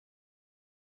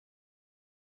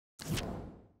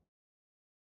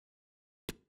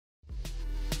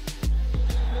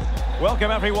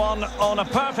Welcome everyone on a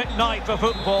perfect night for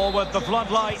football with the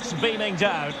floodlights beaming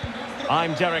down.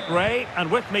 I'm Derek Ray,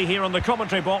 and with me here on the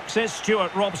commentary box is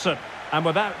Stuart Robson. And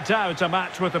without doubt a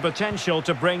match with the potential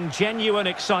to bring genuine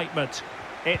excitement.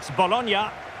 It's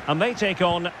Bologna, and they take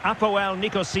on Apoel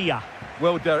Nicosia.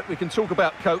 Well, Derek, we can talk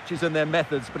about coaches and their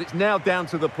methods, but it's now down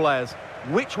to the players.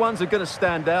 Which ones are going to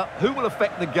stand out, who will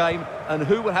affect the game, and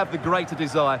who will have the greater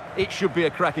desire? It should be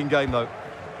a cracking game, though.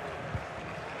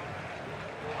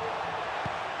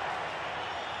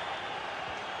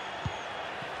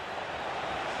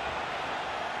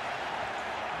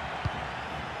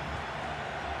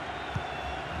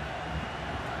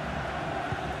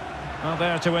 Well,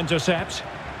 there to intercept.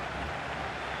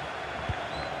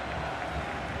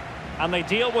 And they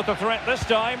deal with the threat this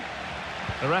time.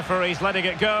 The referee's letting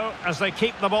it go as they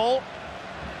keep the ball.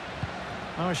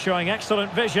 Oh, showing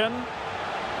excellent vision.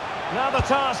 Now the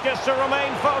task is to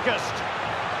remain focused.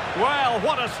 Well,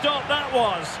 what a stop that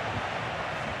was.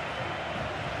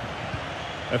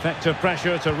 Effective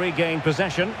pressure to regain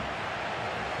possession.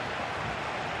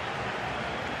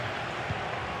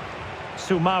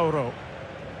 Sumauro.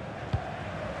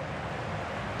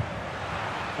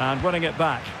 And winning it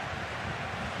back.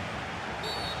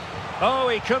 Oh,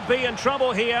 he could be in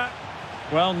trouble here.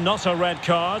 Well, not a red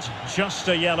card, just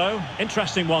a yellow.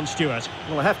 Interesting one, Stuart.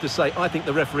 Well, I have to say, I think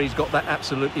the referee's got that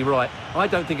absolutely right. I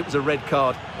don't think it was a red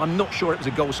card. I'm not sure it was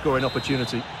a goal-scoring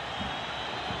opportunity.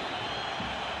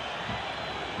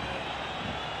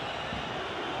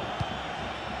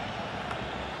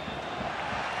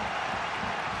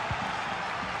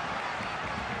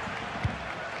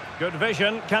 Good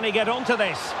vision. Can he get onto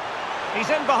this? He's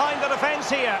in behind the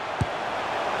defence here.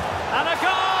 And a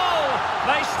goal!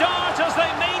 They start as they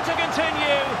mean to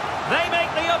continue. They make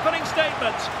the opening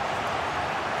statement.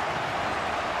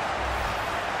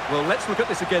 Well, let's look at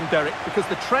this again, Derek, because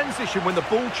the transition when the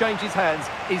ball changes hands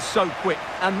is so quick.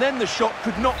 And then the shot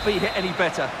could not be hit any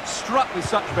better. Struck with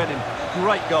such venom.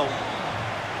 Great goal.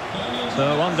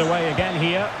 So underway again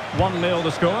here. 1-0 the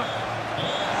score.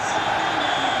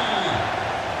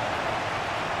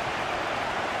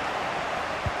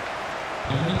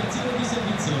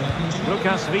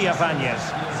 Lucas Villafañez.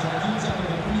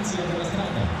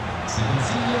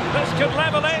 This could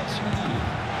level it.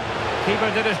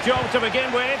 Keeper did his job to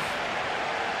begin with.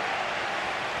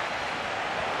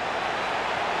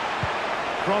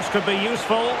 Cross could be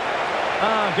useful.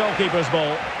 Goalkeeper's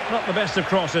ball. Not the best of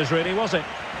crosses, really, was it?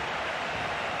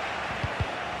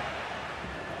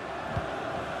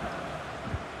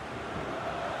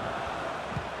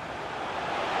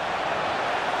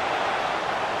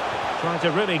 Trying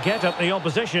to really get at the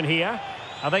opposition here.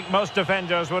 I think most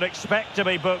defenders would expect to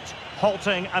be booked,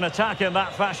 halting an attack in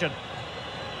that fashion.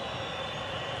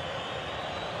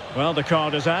 Well, the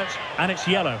card is out, and it's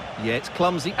yellow. Yeah, it's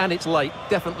clumsy and it's late.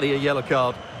 Definitely a yellow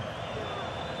card.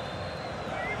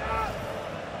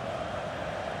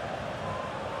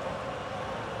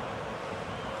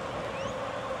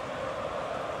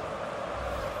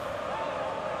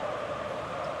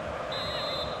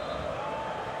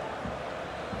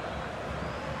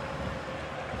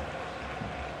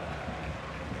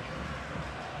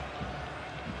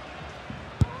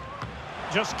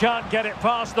 Just can't get it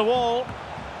past the wall.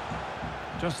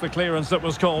 Just the clearance that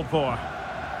was called for.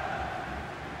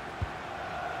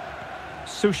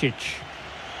 Sušić.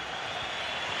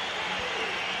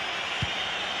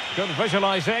 Good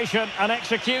visualisation and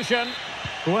execution.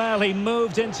 Well, he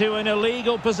moved into an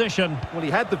illegal position. Well,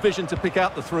 he had the vision to pick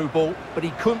out the through ball, but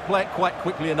he couldn't play it quite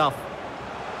quickly enough.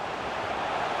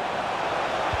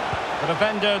 The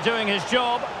defender doing his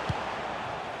job.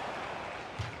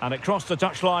 And it crossed the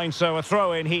touchline, so a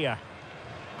throw in here.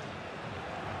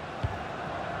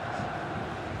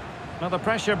 Now the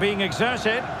pressure being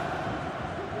exerted.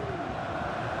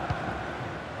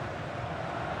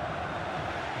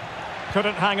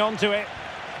 Couldn't hang on to it.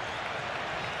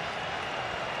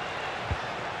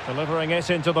 Delivering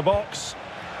it into the box.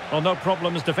 Well, no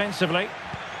problems defensively.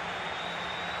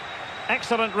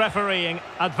 Excellent refereeing.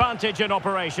 Advantage in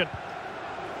operation.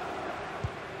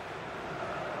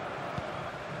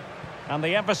 And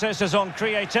the emphasis is on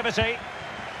creativity.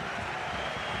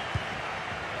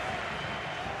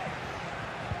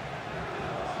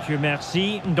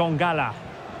 Merci Ndongala.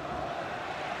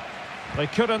 They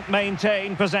couldn't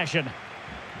maintain possession.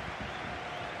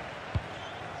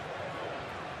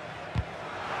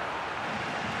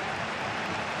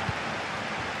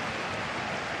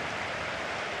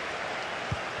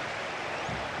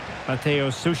 Mateo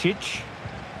Sušić.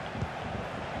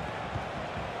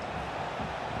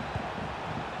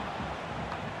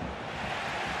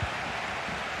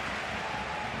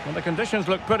 And the conditions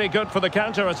look pretty good for the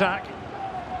counter-attack.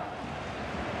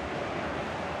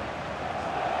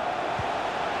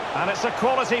 And it's a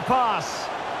quality pass.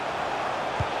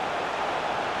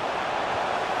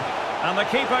 And the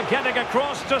keeper getting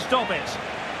across to stop it.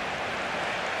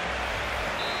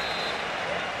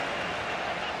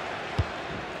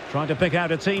 Trying to pick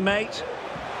out a teammate.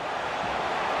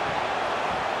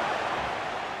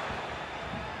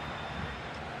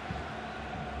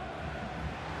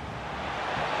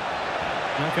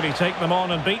 How can he take them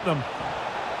on and beat them?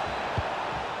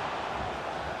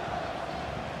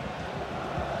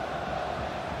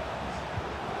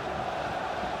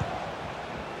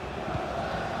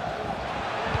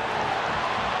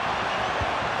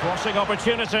 Crossing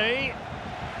opportunity.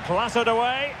 Clattered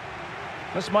away.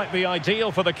 This might be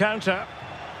ideal for the counter.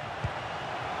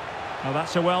 Now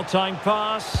that's a well-timed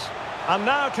pass. And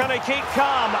now can he keep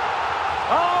calm?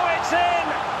 Oh, it's in!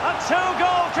 A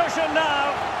two-goal cushion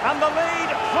now. And the lead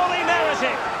fully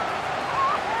merited.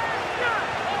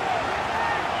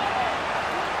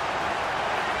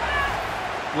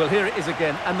 Well, here it is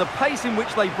again, and the pace in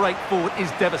which they break forward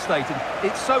is devastating.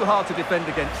 It's so hard to defend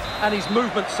against, and his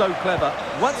movement's so clever.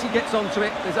 Once he gets onto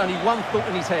it, there's only one thought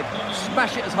in his head: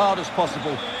 smash it as hard as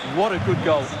possible. What a good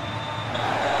goal.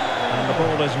 And the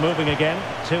ball is moving again.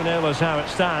 2-0 is how it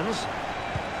stands.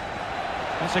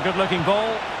 That's a good-looking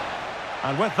ball.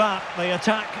 And with that, the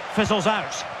attack fizzles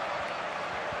out.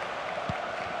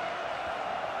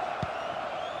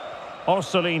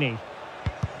 Orsolini.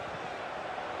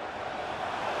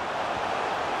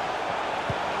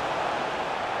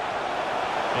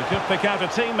 He could pick out a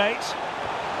teammate.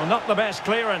 Well, not the best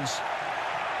clearance.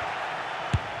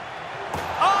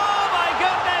 Oh, my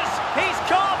goodness! He's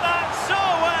caught that so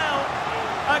well!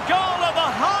 A goal of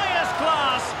the highest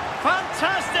class.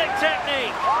 Fantastic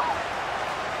technique.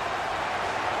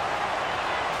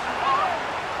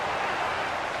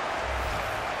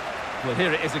 Well,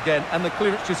 here it is again, and the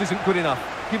clearance just isn't good enough.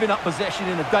 Giving up possession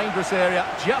in a dangerous area,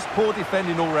 just poor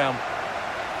defending all round.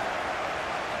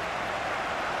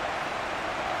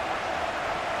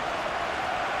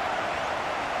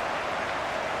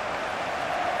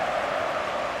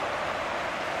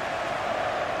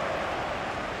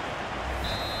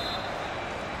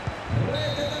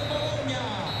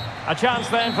 A chance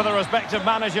then for the respective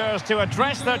managers to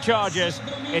address their charges.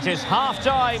 It is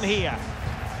half-time here.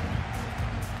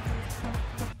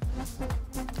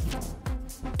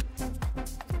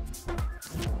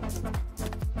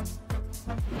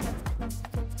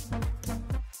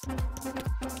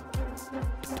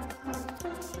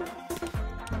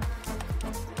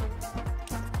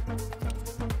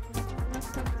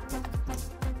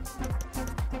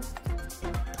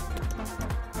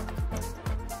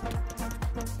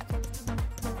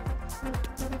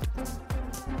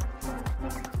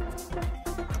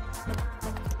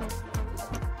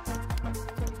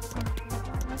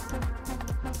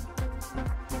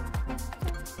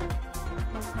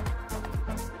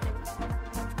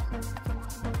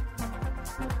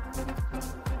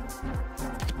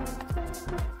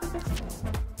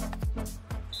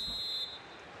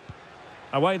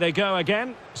 Away they go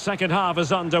again. Second half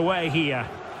is underway here.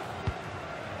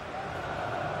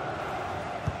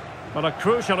 But a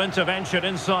crucial intervention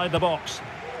inside the box.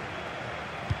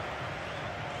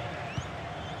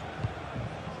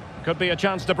 Could be a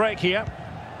chance to break here.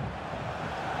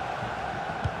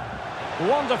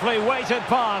 Wonderfully weighted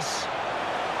pass.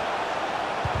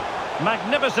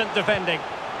 Magnificent defending.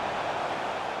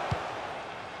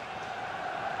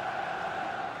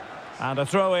 And a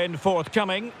throw-in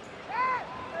forthcoming.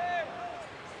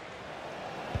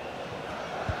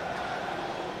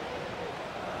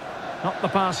 Not the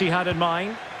pass he had in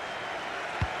mind.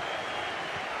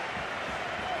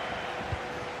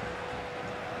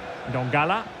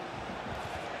 Dongala.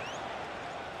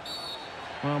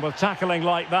 Well, with tackling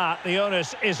like that, the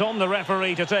onus is on the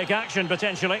referee to take action,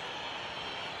 potentially.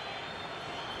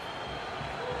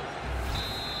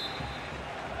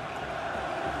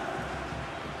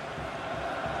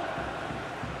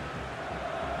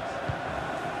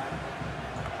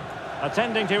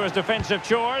 Attending to his defensive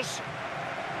chores.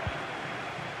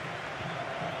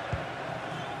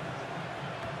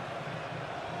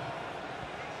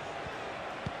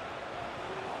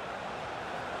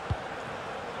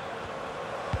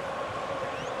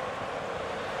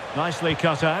 Nicely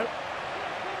cut out.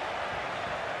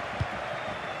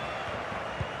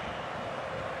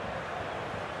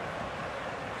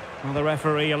 Well, the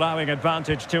referee allowing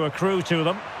advantage to accrue to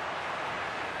them.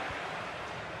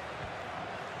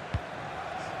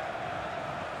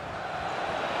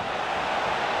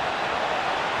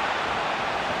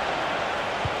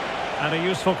 And a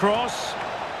useful cross.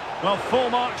 Well, full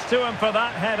marks to him for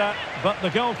that header, but the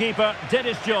goalkeeper did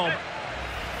his job.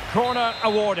 Corner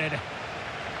awarded.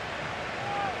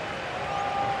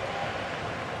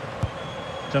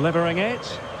 Delivering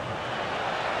it.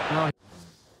 Oh.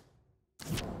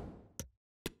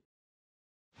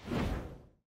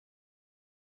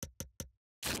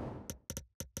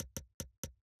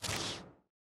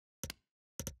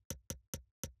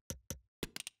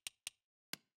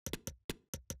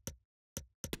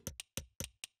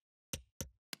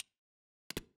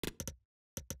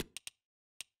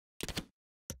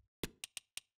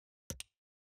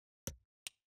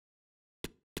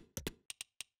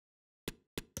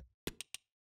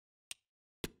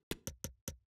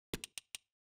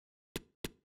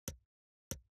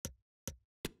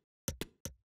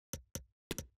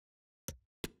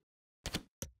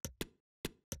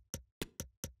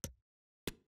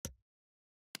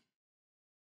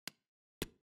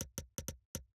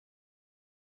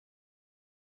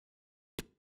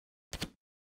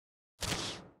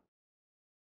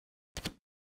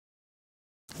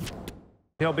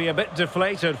 He'll be a bit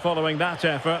deflated following that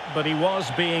effort, but he was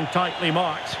being tightly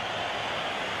marked.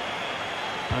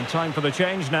 And time for the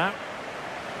change now.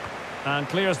 And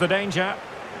clears the danger.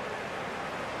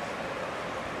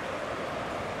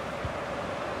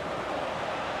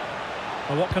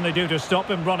 Well, what can they do to stop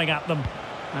him running at them?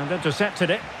 And intercepted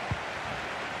it.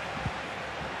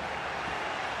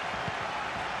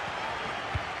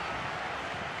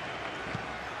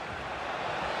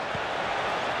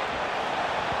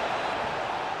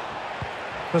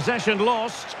 Possession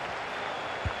lost.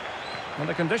 And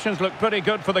the conditions look pretty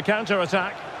good for the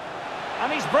counter-attack.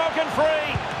 And he's broken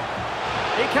free.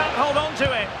 He can't hold on to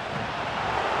it.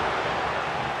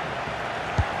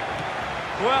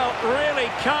 Well, really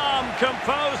calm,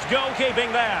 composed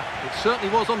goalkeeping there. It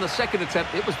certainly was on the second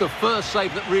attempt. It was the first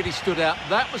save that really stood out.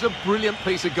 That was a brilliant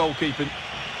piece of goalkeeping.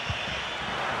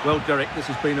 Well, Derek, this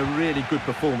has been a really good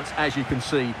performance, as you can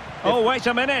see. Oh, wait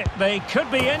a minute. They could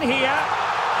be in here.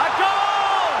 A goal!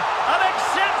 An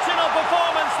exceptional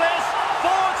performance, this.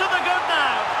 4 to the good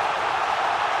now.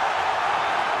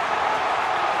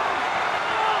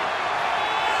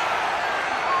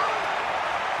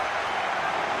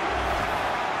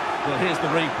 Well, here's the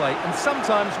replay. And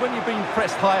sometimes when you're being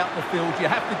pressed high up the field, you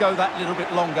have to go that little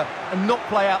bit longer and not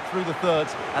play out through the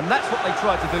thirds. And that's what they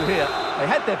tried to do here. They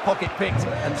had their pocket picked,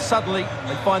 and suddenly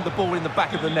they find the ball in the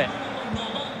back of the net.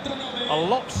 A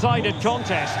lopsided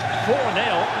contest.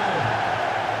 4-0.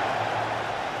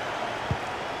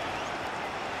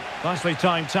 Nicely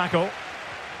timed tackle.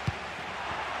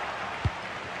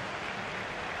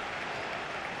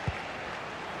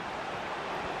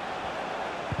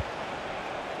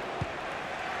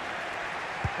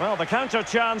 Well, the counter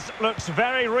chance looks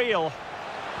very real.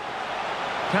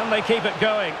 Can they keep it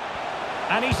going?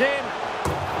 And he's in.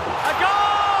 A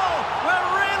goal! We're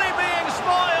really being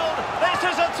spoiled. This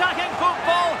is attacking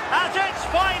football at its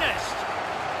finest.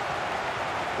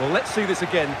 Well, let's see this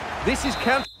again. This is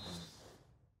counter...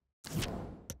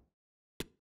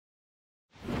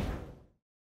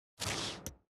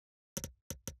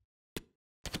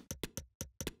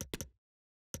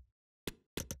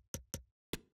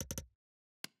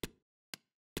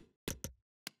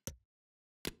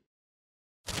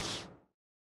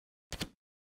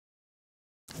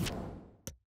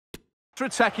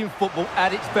 attacking football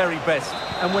at its very best,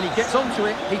 and when he gets onto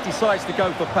it, he decides to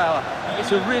go for power.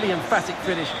 It's a really emphatic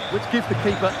finish, which gives the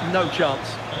keeper no chance.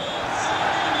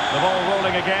 The ball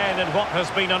rolling again in what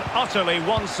has been an utterly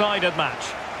one-sided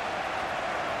match.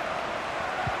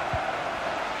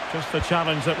 Just the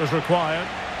challenge that was required.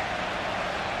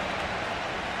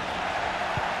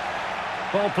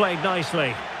 Ball played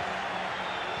nicely.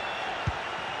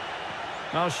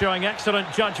 Now showing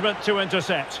excellent judgment to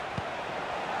intercept.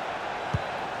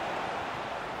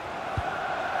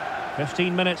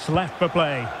 15 minutes left for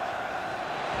play.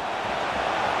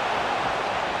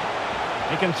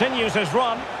 He continues his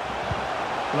run.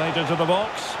 Played into the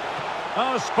box.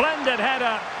 Oh, splendid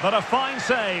header, but a fine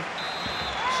save.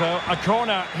 So a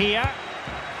corner here.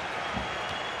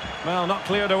 Well, not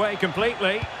cleared away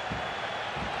completely.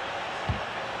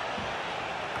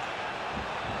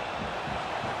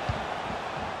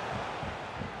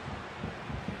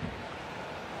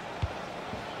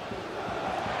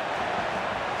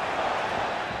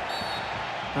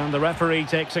 And the referee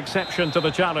takes exception to the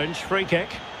challenge. Free kick.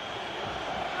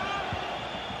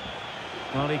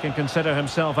 Well, he can consider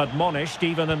himself admonished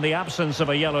even in the absence of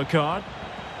a yellow card.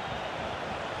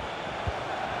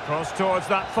 Cross towards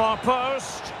that far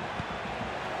post.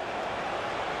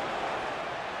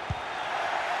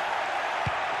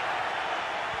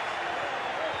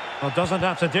 Well, doesn't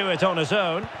have to do it on his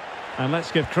own. And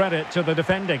let's give credit to the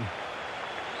defending.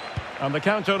 And the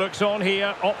counter looks on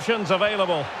here. Options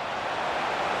available.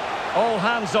 All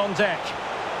hands on deck.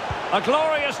 A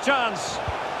glorious chance.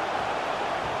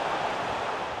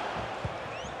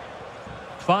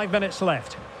 5 minutes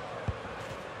left.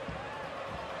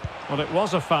 Well, it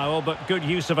was a foul, but good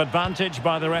use of advantage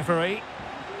by the referee.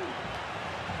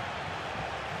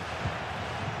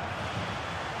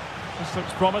 This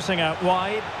looks promising out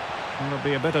wide. And they'll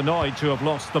be a bit annoyed to have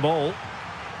lost the ball.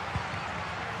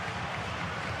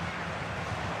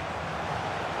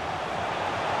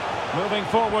 Moving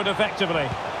forward effectively.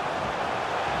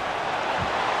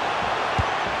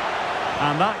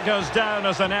 And that goes down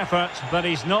as an effort that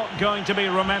he's not going to be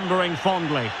remembering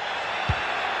fondly.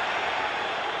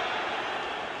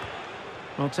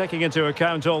 Well, taking into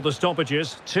account all the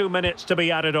stoppages, 2 minutes to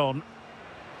be added on.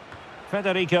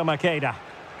 Federico Makeda.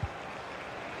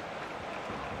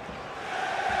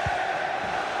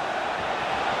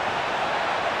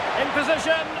 In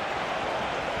position.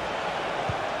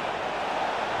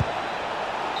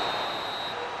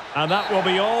 And that will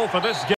be all for this game.